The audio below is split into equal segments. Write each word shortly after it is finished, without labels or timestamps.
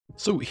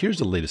So here's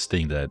the latest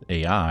thing that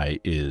AI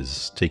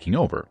is taking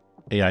over.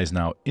 AI is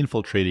now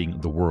infiltrating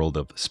the world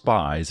of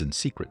spies and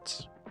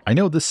secrets. I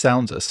know this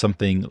sounds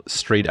something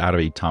straight out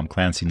of a Tom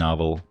Clancy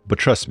novel, but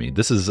trust me,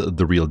 this is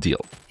the real deal.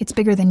 It's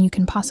bigger than you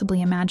can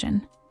possibly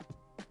imagine.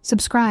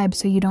 Subscribe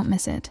so you don't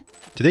miss it.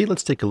 Today,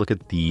 let's take a look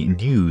at the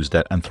news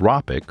that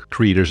Anthropic,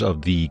 creators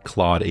of the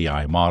Claude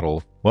AI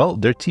model, well,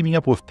 they're teaming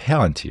up with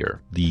Palantir,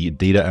 the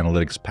data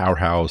analytics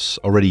powerhouse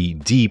already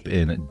deep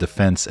in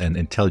defense and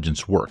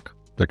intelligence work.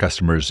 Their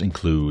customers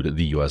include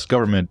the US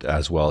government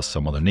as well as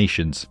some other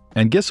nations.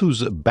 And guess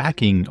who's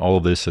backing all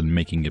of this and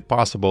making it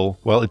possible?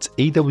 Well, it's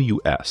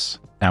AWS,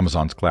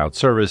 Amazon's cloud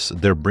service.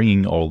 They're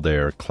bringing all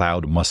their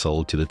cloud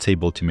muscle to the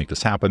table to make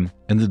this happen.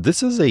 And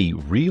this is a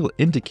real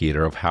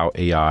indicator of how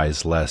AI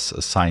is less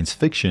science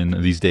fiction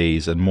these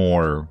days and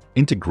more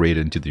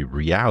integrated into the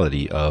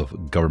reality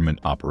of government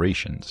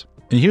operations.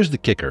 And here's the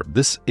kicker.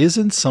 This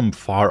isn't some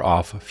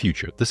far-off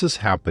future. This is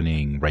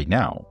happening right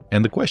now.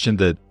 And the question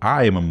that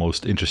I am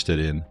most interested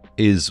in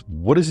is,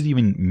 what does it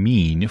even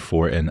mean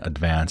for an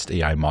advanced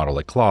AI model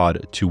like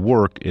Claude to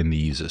work in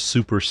these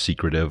super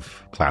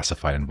secretive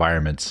classified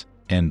environments?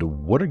 And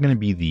what are going to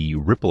be the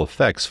ripple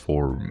effects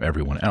for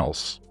everyone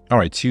else? All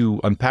right,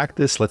 to unpack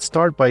this, let's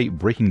start by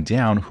breaking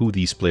down who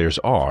these players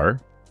are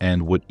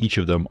and what each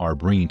of them are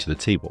bringing to the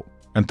table.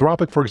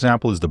 Anthropic, for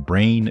example, is the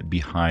brain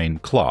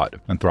behind Claude.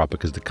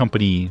 Anthropic is the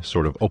company,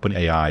 sort of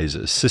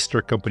OpenAI's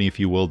sister company, if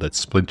you will, that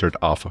splintered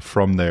off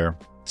from there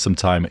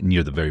sometime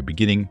near the very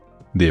beginning.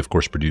 They, of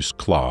course, produced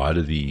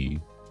Claude, the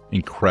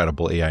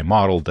incredible AI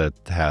model that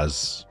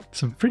has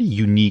some pretty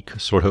unique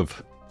sort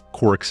of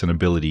quirks and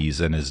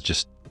abilities and is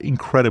just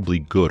incredibly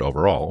good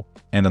overall.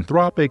 And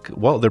Anthropic,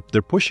 well,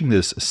 they're pushing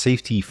this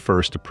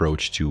safety-first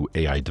approach to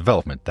AI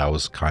development. That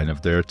was kind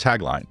of their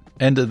tagline.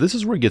 And this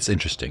is where it gets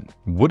interesting.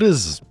 What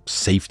does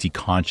safety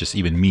conscious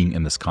even mean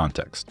in this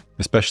context?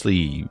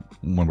 Especially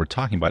when we're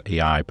talking about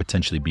AI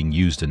potentially being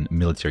used in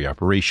military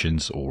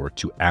operations or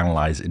to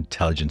analyze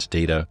intelligence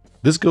data.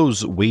 This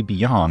goes way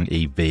beyond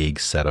a vague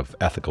set of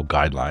ethical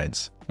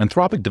guidelines.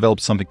 Anthropic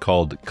developed something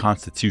called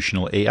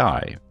constitutional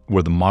AI,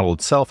 where the model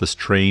itself is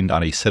trained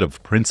on a set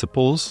of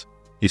principles,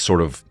 a sort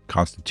of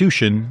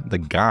constitution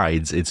that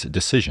guides its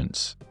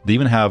decisions. They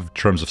even have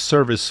terms of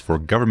service for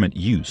government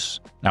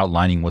use,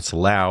 outlining what's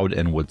allowed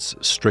and what's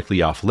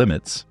strictly off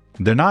limits.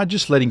 They're not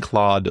just letting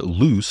Claude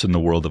loose in the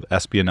world of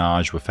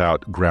espionage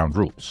without ground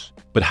rules.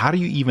 But how do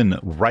you even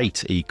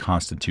write a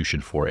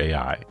constitution for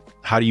AI?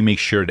 How do you make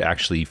sure it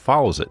actually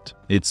follows it?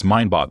 It's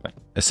mind-boggling.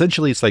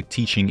 Essentially, it's like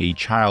teaching a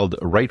child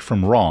right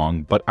from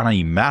wrong, but on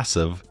a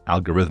massive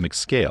algorithmic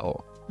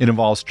scale. It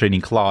involves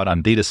training Claude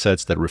on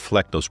datasets that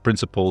reflect those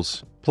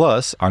principles,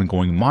 plus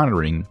ongoing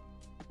monitoring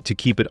to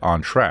keep it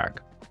on track.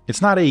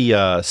 It's not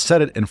a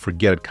set it and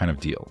forget it kind of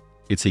deal.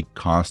 It's a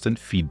constant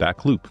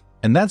feedback loop.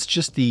 And that's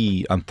just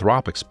the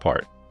Anthropic's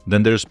part.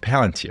 Then there's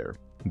Palantir,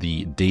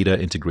 the data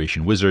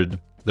integration wizard.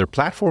 Their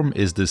platform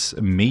is this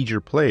major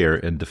player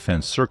in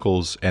defense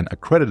circles and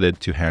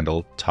accredited to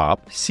handle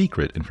top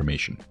secret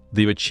information.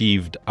 They've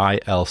achieved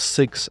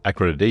IL6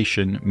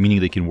 accreditation, meaning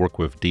they can work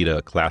with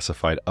data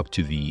classified up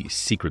to the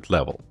secret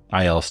level.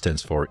 IL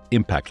stands for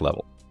impact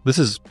level. This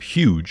is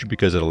huge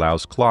because it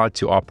allows Claude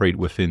to operate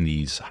within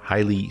these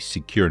highly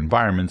secure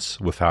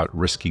environments without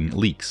risking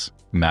leaks.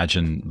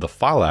 Imagine the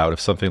fallout if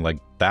something like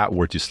that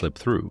were to slip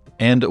through.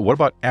 And what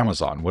about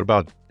Amazon? What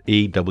about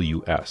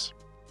AWS?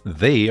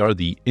 They are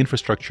the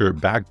infrastructure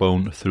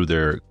backbone through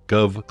their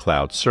Gov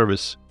Cloud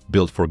service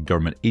built for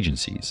government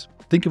agencies.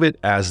 Think of it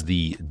as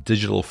the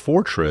digital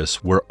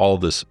fortress where all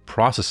this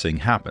processing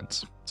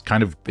happens. It's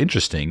kind of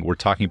interesting. We're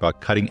talking about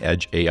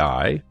cutting-edge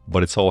AI,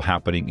 but it's all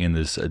happening in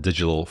this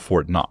digital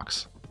Fort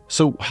Knox.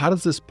 So how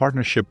does this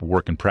partnership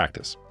work in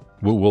practice?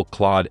 What will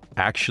Claude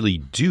actually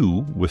do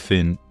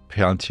within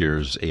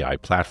Palantir's AI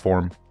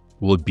platform?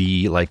 Will it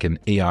be like an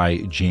AI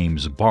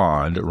James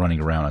Bond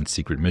running around on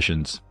secret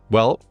missions?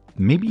 Well,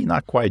 maybe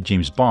not quite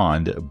James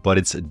Bond, but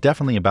it's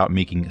definitely about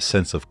making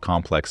sense of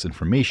complex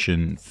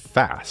information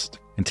fast.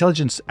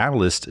 Intelligence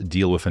analysts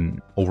deal with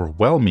an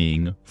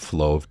overwhelming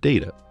flow of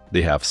data.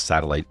 They have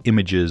satellite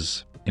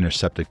images,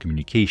 intercepted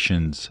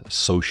communications,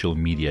 social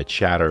media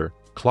chatter.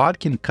 Claude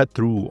can cut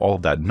through all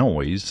of that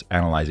noise,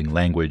 analyzing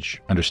language,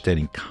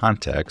 understanding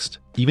context,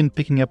 even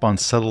picking up on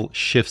subtle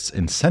shifts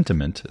in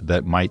sentiment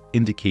that might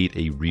indicate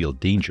a real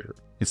danger.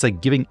 It's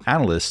like giving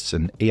analysts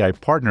an AI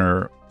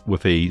partner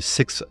with a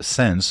sixth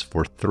sense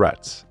for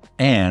threats.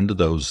 And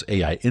those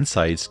AI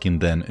insights can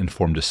then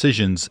inform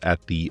decisions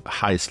at the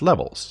highest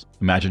levels.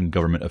 Imagine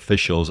government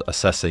officials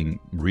assessing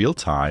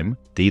real-time,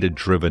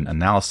 data-driven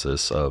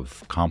analysis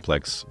of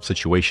complex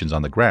situations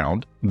on the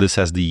ground. This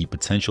has the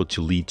potential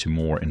to lead to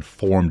more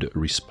informed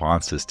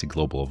responses to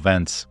global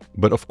events.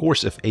 But of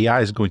course, if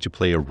AI is going to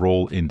play a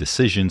role in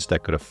decisions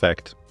that could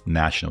affect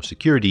national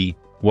security,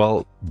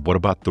 well, what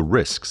about the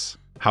risks?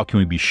 How can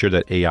we be sure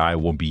that AI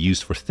won't be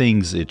used for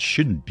things it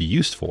shouldn't be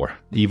used for,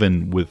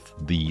 even with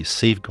the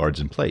safeguards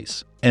in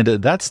place? And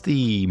that's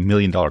the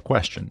million-dollar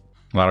question.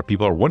 A lot of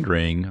people are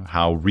wondering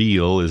how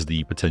real is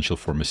the potential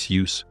for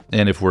misuse,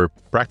 and if we're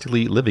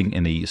practically living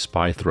in a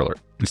spy thriller.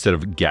 Instead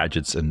of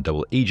gadgets and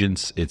double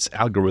agents, it's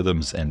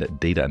algorithms and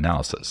data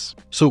analysis.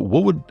 So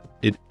what would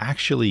it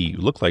actually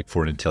look like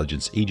for an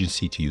intelligence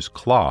agency to use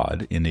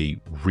Claude in a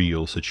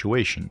real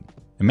situation?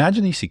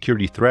 Imagine a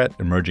security threat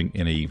emerging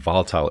in a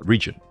volatile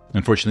region.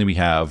 Unfortunately, we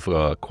have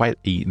quite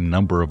a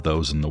number of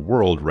those in the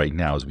world right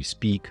now as we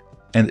speak,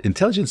 and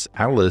intelligence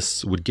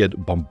analysts would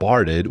get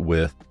bombarded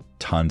with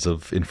tons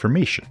of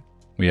information.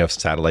 We have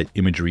satellite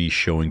imagery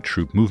showing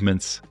troop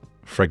movements,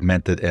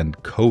 fragmented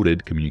and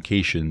coded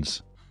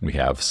communications. We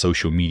have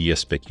social media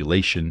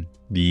speculation.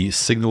 The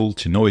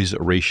signal-to-noise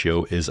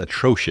ratio is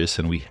atrocious,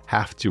 and we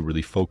have to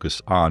really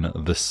focus on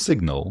the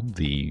signal,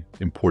 the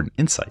important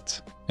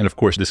insights. And of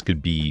course, this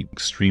could be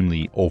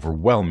extremely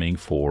overwhelming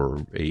for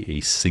a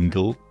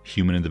single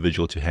human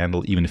individual to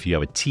handle. Even if you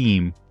have a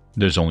team,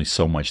 there's only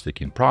so much they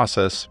can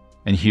process.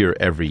 And here,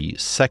 every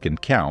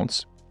second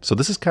counts. So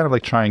this is kind of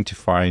like trying to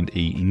find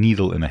a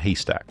needle in a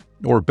haystack.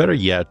 Or better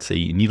yet,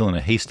 a needle in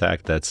a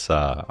haystack that's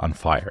on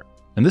fire.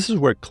 And this is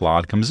where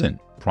Claude comes in,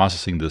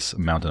 processing this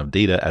mountain of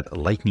data at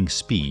lightning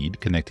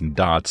speed, connecting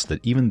dots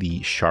that even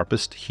the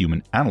sharpest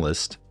human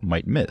analyst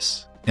might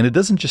miss. And it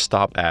doesn't just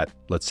stop at,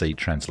 let's say,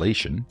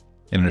 translation.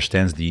 It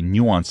understands the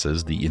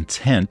nuances, the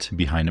intent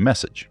behind a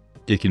message.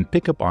 It can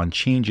pick up on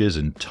changes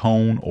in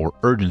tone or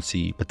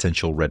urgency,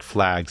 potential red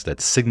flags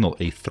that signal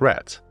a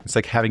threat. It's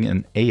like having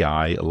an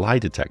AI lie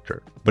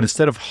detector. But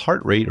instead of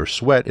heart rate or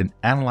sweat, it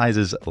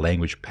analyzes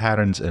language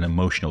patterns and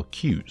emotional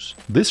cues.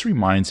 This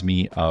reminds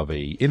me of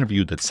an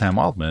interview that Sam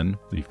Altman,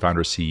 the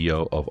founder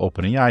CEO of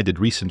OpenAI, did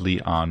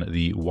recently on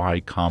the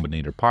Y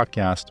Combinator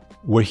podcast,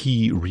 where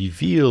he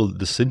revealed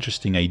this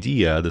interesting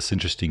idea, this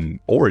interesting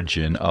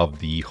origin of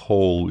the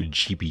whole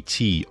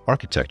GPT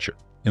architecture.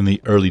 In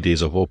the early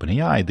days of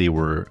OpenAI, they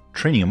were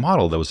training a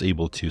model that was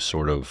able to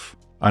sort of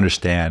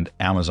understand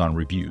Amazon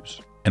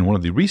reviews. And one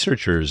of the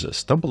researchers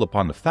stumbled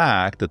upon the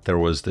fact that there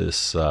was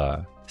this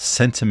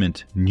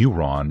sentiment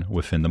neuron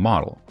within the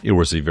model. It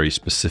was a very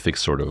specific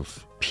sort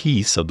of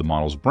piece of the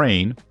model's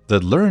brain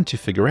that learned to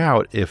figure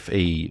out if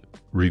a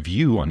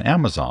review on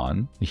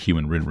Amazon, a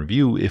human-written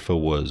review, if it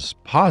was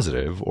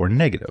positive or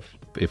negative,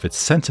 if its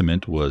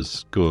sentiment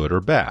was good or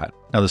bad.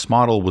 Now, this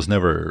model was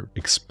never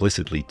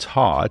explicitly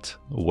taught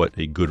what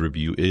a good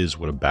review is,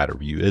 what a bad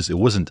review is. It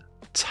wasn't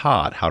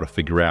taught how to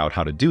figure out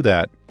how to do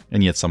that.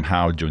 And yet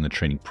somehow during the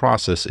training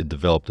process, it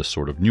developed a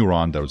sort of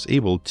neuron that was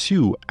able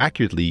to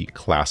accurately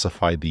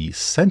classify the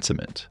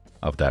sentiment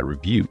of that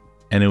review.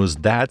 And it was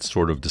that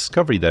sort of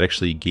discovery that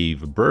actually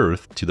gave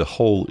birth to the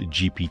whole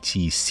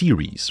GPT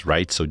series,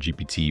 right? So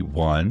GPT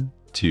 1,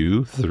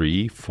 2,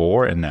 3,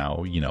 4, and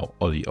now,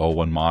 the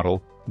O1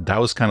 model. That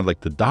was kind of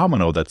like the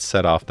domino that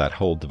set off that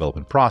whole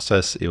development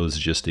process. It was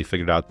just they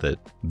figured out that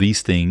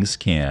these things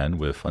can,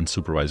 with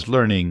unsupervised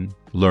learning,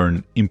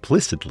 learn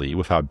implicitly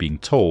without being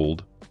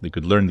told. They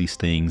could learn these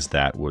things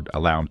that would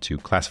allow them to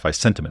classify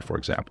sentiment, for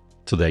example.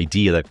 So the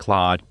idea that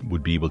Claude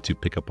would be able to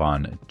pick up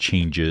on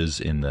changes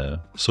in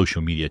the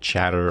social media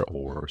chatter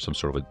or some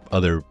sort of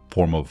other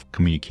form of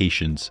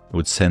communications,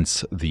 would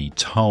sense the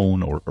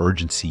tone or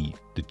urgency,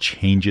 the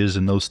changes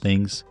in those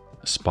things,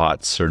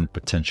 spot certain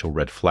potential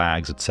red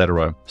flags,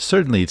 etc.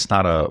 Certainly, it's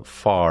not a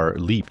far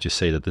leap to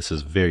say that this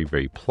is very,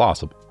 very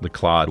plausible. The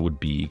Claude would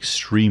be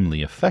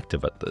extremely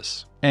effective at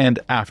this. And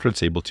after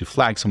it's able to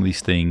flag some of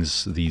these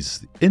things,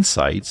 these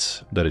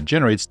insights that it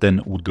generates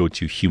then would go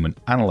to human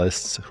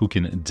analysts who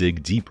can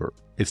dig deeper.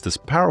 It's this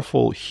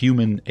powerful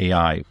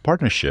human-AI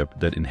partnership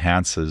that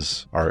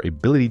enhances our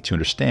ability to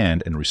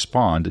understand and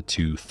respond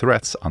to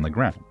threats on the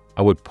ground.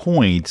 At what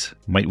point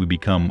might we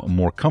become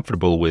more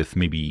comfortable with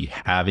maybe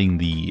having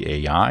the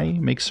AI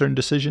make certain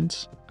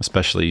decisions,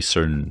 especially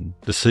certain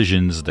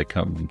decisions that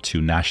come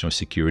to national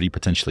security,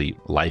 potentially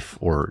life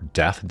or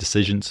death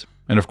decisions?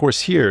 And of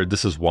course here,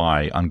 this is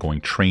why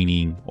ongoing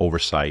training,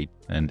 oversight,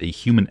 and a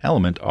human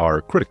element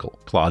are critical.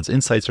 Claude's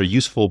insights are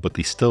useful, but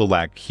they still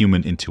lack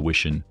human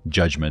intuition,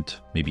 judgment,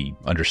 maybe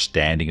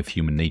understanding of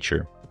human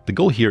nature. The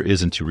goal here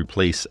isn't to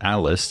replace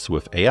analysts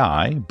with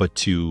AI, but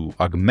to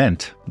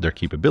augment their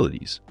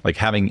capabilities, like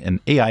having an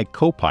AI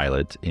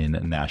co-pilot in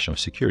national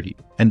security.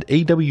 And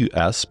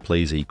AWS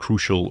plays a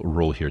crucial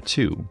role here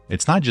too.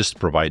 It's not just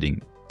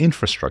providing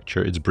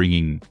infrastructure, it's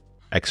bringing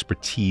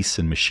expertise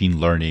in machine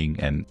learning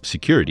and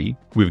security.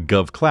 With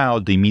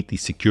GovCloud, they meet the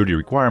security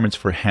requirements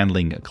for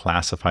handling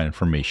classified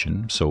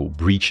information, so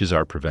breaches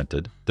are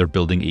prevented. They're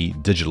building a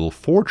digital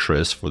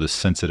fortress for the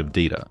sensitive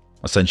data.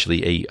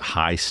 Essentially a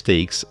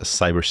high-stakes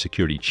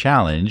cybersecurity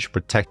challenge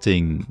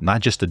protecting not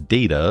just the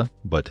data,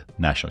 but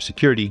national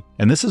security.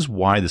 And this is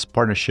why this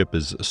partnership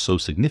is so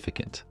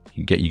significant.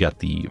 You got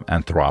the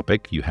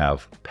Anthropic, you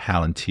have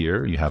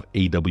Palantir, you have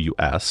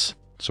AWS,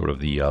 sort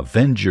of the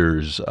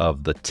Avengers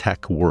of the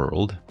tech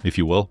world, if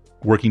you will,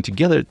 working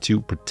together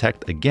to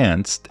protect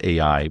against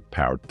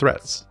AI-powered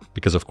threats.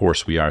 Because of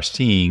course we are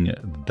seeing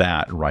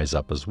that rise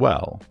up as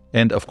well.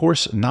 And of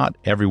course, not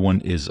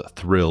everyone is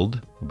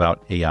thrilled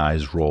about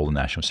AI's role in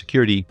national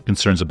security.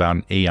 Concerns about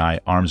an AI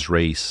arms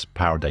race,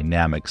 power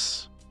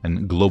dynamics,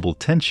 and global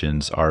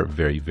tensions are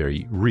very,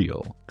 very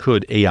real.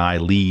 Could AI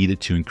lead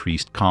to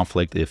increased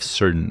conflict if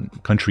certain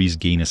countries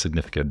gain a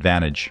significant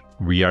advantage?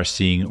 We are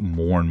seeing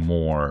more and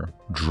more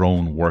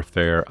drone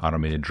warfare,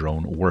 automated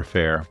drone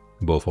warfare,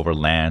 both over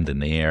land, in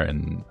the air,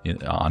 and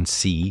on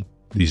sea.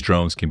 These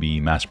drones can be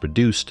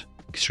mass-produced,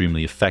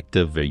 extremely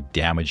effective, very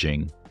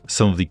damaging.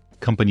 Some of the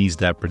companies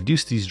that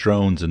produce these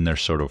drones in their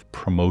sort of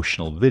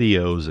promotional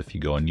videos, if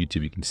you go on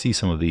YouTube, you can see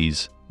some of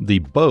these. They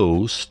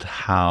boast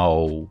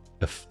how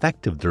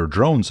effective their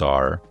drones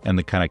are and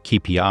the kind of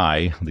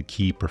KPI, the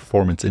key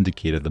performance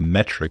indicator, the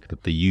metric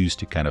that they use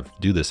to kind of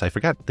do this. I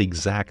forgot the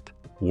exact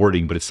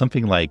wording, but it's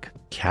something like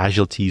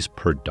casualties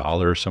per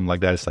dollar or something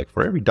like that. It's like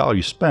for every dollar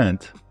you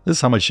spent, this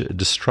is how much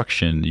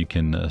destruction you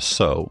can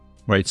sow,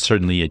 right?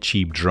 Certainly a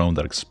cheap drone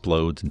that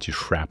explodes into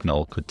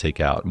shrapnel could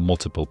take out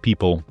multiple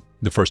people.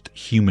 The first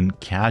human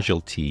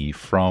casualty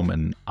from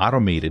an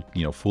automated,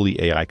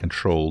 fully AI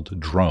controlled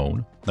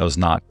drone that was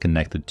not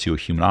connected to a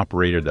human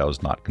operator, that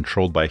was not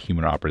controlled by a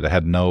human operator, that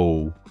had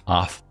no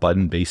off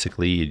button,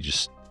 basically. It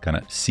just kind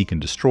of seek and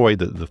destroy.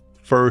 The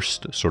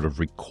first sort of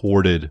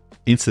recorded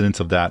incidents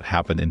of that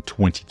happened in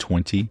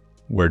 2020,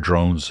 where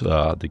drones,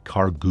 the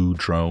Cargo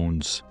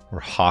drones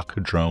or Hawk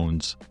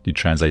drones, you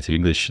translate to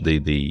English,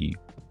 they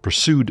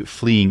pursued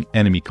fleeing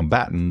enemy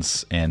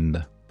combatants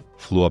and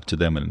flew up to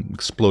them and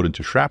exploded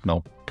into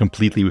shrapnel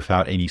completely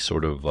without any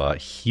sort of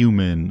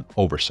human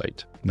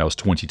oversight. That was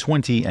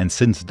 2020, and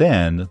since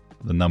then,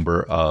 the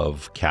number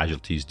of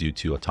casualties due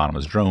to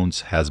autonomous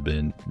drones has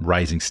been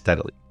rising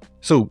steadily.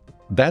 So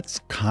that's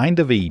kind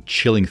of a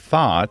chilling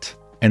thought,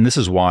 and this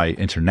is why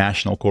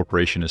international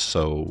cooperation is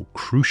so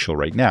crucial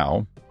right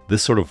now.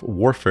 This sort of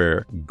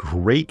warfare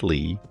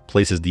greatly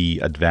places the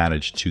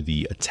advantage to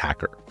the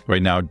attacker.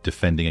 Right now,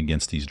 defending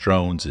against these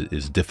drones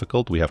is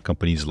difficult. We have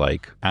companies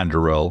like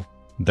Anduril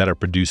that are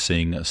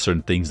producing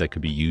certain things that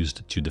could be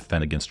used to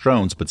defend against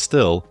drones, but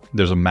still,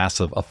 there's a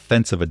massive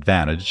offensive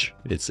advantage.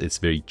 It's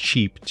very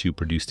cheap to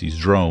produce these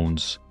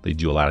drones. They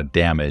do a lot of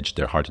damage.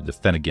 They're hard to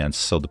defend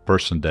against. So the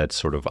person that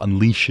sort of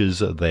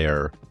unleashes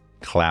their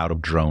cloud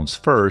of drones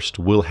first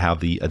will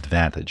have the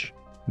advantage.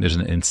 There's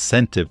an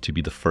incentive to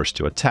be the first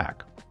to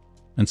attack.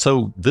 And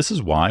so this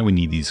is why we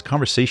need these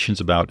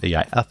conversations about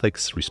AI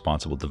ethics,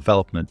 responsible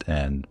development,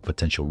 and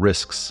potential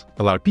risks.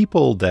 A lot of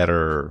people that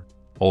are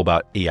all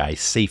about AI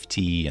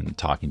safety and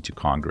talking to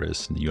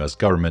Congress and the US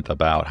government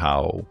about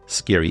how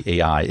scary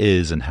AI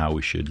is and how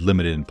we should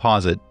limit it and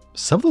pause it.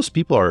 Some of those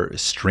people are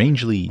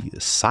strangely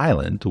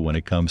silent when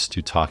it comes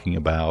to talking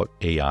about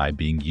AI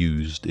being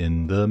used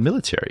in the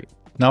military.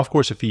 Now, of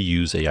course, if you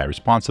use AI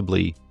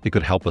responsibly, it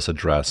could help us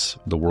address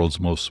the world's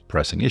most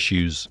pressing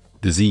issues: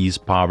 disease,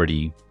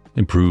 poverty,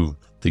 improve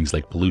things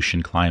like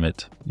pollution,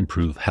 climate,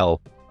 improve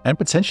health, and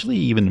potentially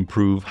even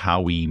improve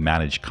how we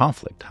manage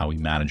conflict, how we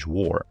manage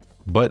war.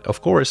 But of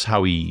course,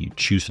 how we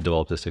choose to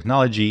develop this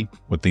technology,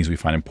 what things we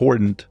find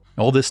important,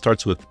 all this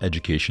starts with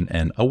education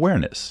and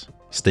awareness,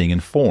 staying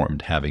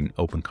informed, having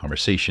open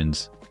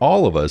conversations,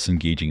 all of us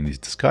engaging in these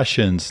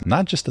discussions,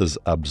 not just as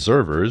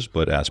observers,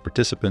 but as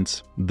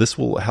participants. This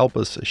will help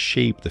us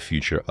shape the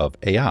future of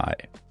AI.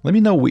 Let me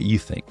know what you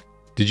think.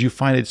 Did you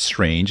find it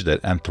strange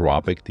that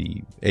Anthropic,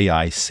 the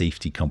AI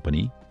safety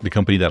company, the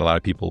company that a lot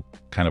of people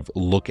kind of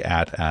look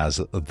at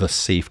as the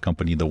safe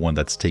company, the one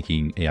that's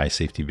taking AI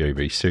safety very,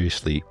 very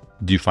seriously,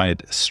 do you find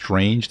it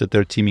strange that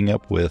they're teaming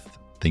up with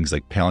things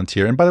like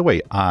Palantir? And by the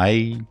way,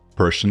 I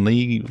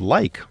personally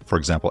like, for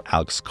example,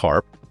 Alex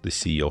Karp, the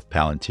CEO of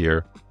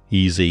Palantir.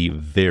 He's a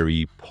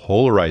very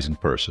polarizing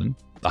person.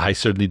 I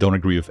certainly don't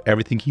agree with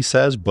everything he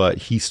says, but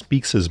he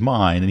speaks his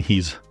mind and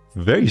he's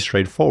very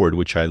straightforward,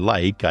 which I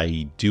like.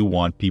 I do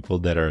want people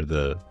that are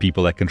the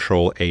people that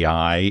control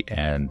AI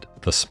and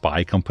the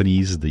spy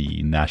companies,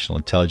 the national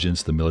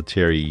intelligence, the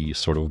military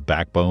sort of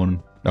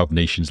backbone of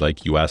nations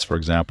like US, for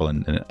example,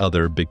 and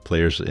other big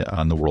players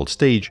on the world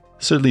stage.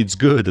 Certainly it's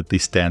good that they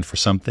stand for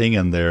something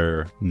and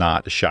they're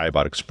not shy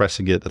about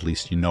expressing it. At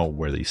least you know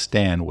where they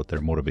stand, what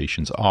their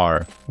motivations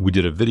are. We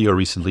did a video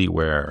recently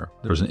where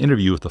there was an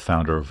interview with the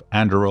founder of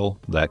Anduril,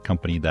 that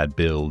company that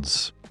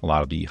builds a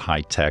lot of the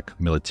high-tech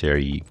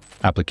military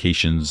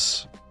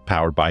applications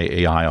powered by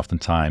AI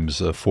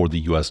oftentimes for the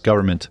US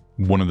government.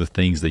 One of the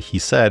things that he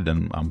said,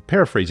 and I'm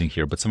paraphrasing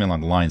here, but something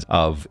along the lines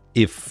of,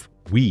 if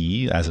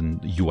we, as in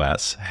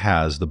US,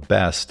 has the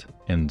best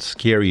and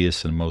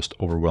scariest and most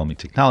overwhelming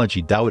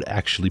technology, that would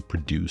actually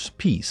produce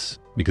peace,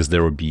 because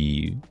there would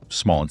be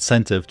small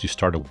incentive to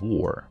start a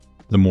war.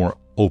 The more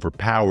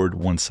overpowered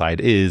one side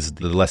is,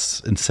 the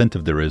less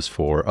incentive there is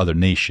for other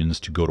nations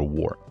to go to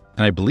war.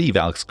 And I believe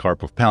Alex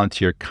Karp of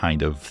Palantir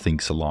kind of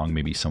thinks along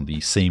maybe some of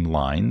the same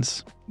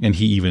lines. And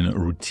he even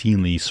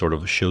routinely sort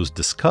of shows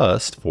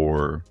disgust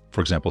for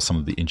example, some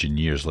of the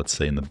engineers, let's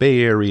say in the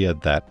Bay Area,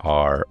 that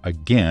are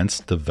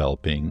against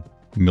developing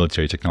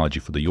military technology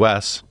for the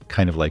US,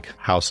 kind of like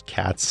house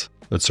cats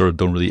that sort of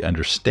don't really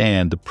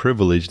understand the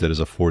privilege that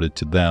is afforded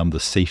to them, the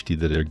safety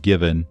that they're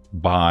given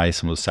by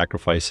some of the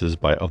sacrifices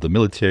of the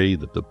military,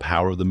 the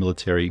power of the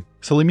military.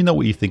 So let me know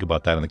what you think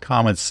about that in the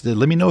comments.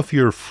 Let me know if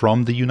you're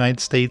from the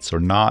United States or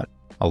not.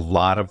 A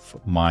lot of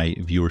my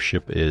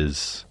viewership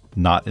is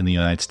not in the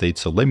United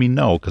States, so let me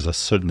know, because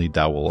certainly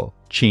that will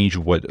change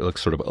what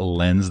sort of a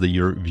lens that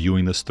you're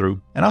viewing this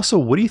through. And also,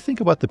 what do you think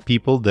about the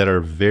people that are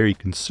very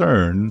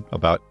concerned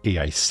about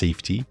AI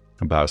safety,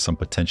 about some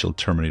potential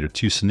Terminator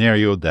 2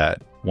 scenario,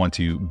 that want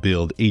to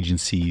build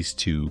agencies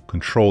to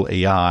control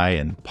AI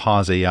and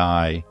pause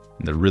AI,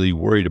 and they're really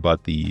worried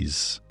about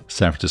these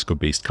San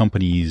Francisco-based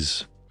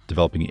companies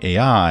developing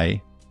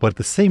AI, but at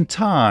the same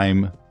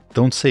time,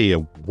 don't say a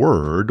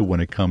word when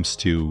it comes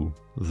to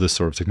this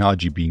sort of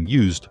technology being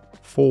used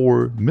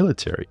for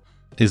military?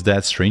 Is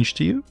that strange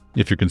to you?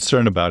 If you're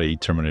concerned about a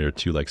Terminator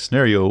 2-like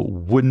scenario,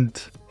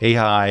 wouldn't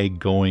AI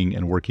going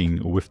and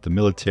working with the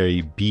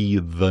military be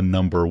the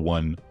number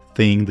one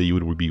thing that you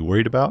would be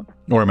worried about?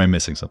 Or am I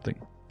missing something?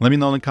 Let me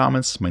know in the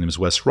comments. My name is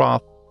Wes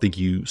Roth. Thank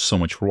you so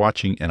much for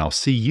watching, and I'll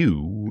see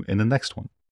you in the next one.